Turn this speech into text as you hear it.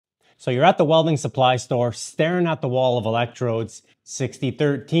So you're at the welding supply store, staring at the wall of electrodes,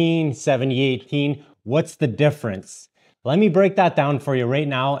 6013, 7018. What's the difference? Let me break that down for you right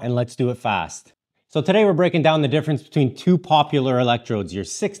now, and let's do it fast. So today we're breaking down the difference between two popular electrodes, your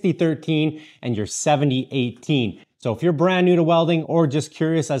 6013 and your 7018. So if you're brand new to welding or just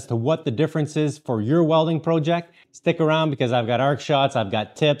curious as to what the difference is for your welding project, stick around because I've got arc shots, I've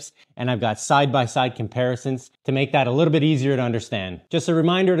got tips, and I've got side-by-side comparisons to make that a little bit easier to understand. Just a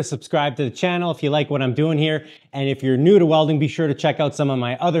reminder to subscribe to the channel if you like what I'm doing here. And if you're new to welding, be sure to check out some of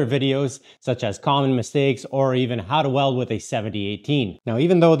my other videos, such as common mistakes or even how to weld with a 7018. Now,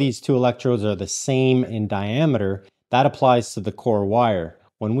 even though these two electrodes are the same in diameter, that applies to the core wire.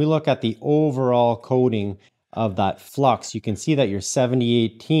 When we look at the overall coating of that flux, you can see that your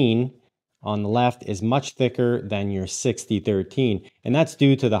 7018 on the left is much thicker than your 6013, and that's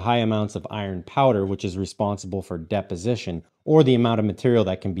due to the high amounts of iron powder, which is responsible for deposition, or the amount of material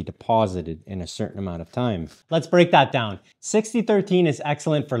that can be deposited in a certain amount of time. Let's break that down. 6013 is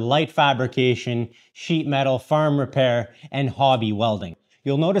excellent for light fabrication, sheet metal, farm repair, and hobby welding.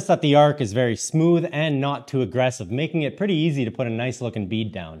 You'll notice that the arc is very smooth and not too aggressive, making it pretty easy to put a nice looking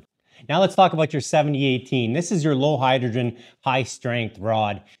bead down. Now let's talk about your 7018. This is your low hydrogen, high strength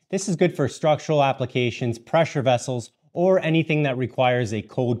rod. This is good for structural applications, pressure vessels, or anything that requires a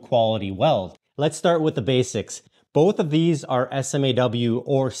code quality weld. Let's start with the basics. Both of these are SMAW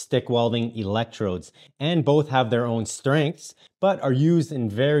or stick welding electrodes, and both have their own strengths, but are used in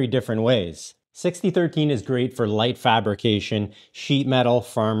very different ways. 6013 is great for light fabrication, sheet metal,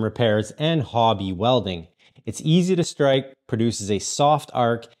 farm repairs, and hobby welding. It's easy to strike, produces a soft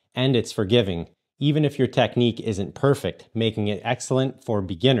arc, and it's forgiving, even if your technique isn't perfect, making it excellent for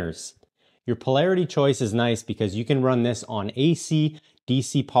beginners. Your polarity choice is nice because you can run this on AC,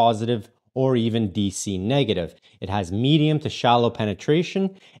 DC positive, or even DC negative. It has medium to shallow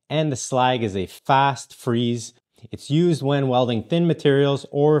penetration, and the slag is a fast freeze. It's used when welding thin materials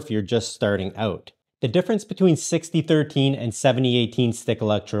or if you're just starting out. The difference between 6013 and 7018 stick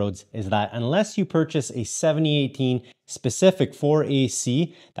electrodes is that unless you purchase a 7018 specific for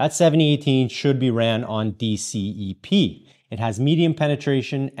AC, that 7018 should be ran on DCEP. It has medium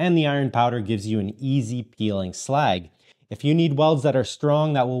penetration and the iron powder gives you an easy peeling slag. If you need welds that are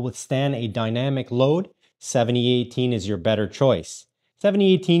strong that will withstand a dynamic load, 7018 is your better choice.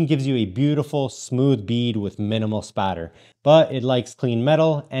 7018 gives you a beautiful, smooth bead with minimal spatter, but it likes clean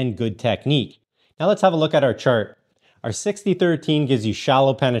metal and good technique. Now let's have a look at our chart. Our 6013 gives you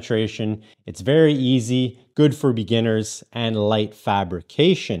shallow penetration. It's very easy, good for beginners, and light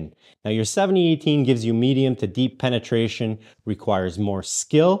fabrication. Now your 7018 gives you medium to deep penetration, requires more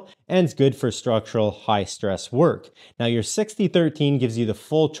skill, and is good for structural high stress work. Now your 6013 gives you the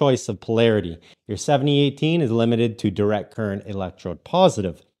full choice of polarity. Your 7018 is limited to direct current electrode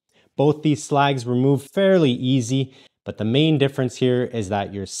positive. Both these slags remove fairly easy, but the main difference here is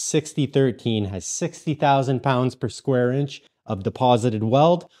that your 6013 has 60,000 pounds per square inch of deposited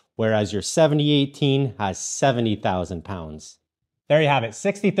weld, whereas your 7018 has 70,000 pounds. There you have it,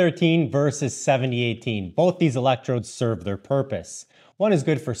 6013 versus 7018. Both these electrodes serve their purpose. One is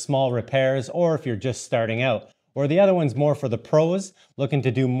good for small repairs or if you're just starting out, or the other one's more for the pros looking to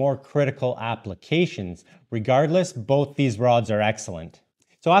do more critical applications. Regardless, both these rods are excellent.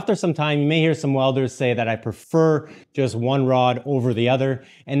 So after some time, you may hear some welders say that I prefer just one rod over the other,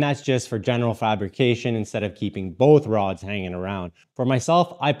 and that's just for general fabrication instead of keeping both rods hanging around. For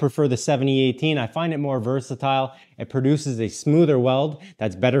myself, I prefer the 7018. I find it more versatile. It produces a smoother weld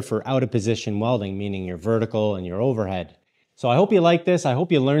that's better for out of position welding, meaning your vertical and your overhead. So I hope you like this. I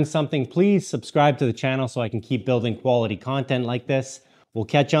hope you learned something. Please subscribe to the channel so I can keep building quality content like this. We'll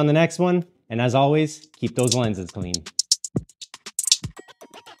catch you on the next one. And as always, keep those lenses clean.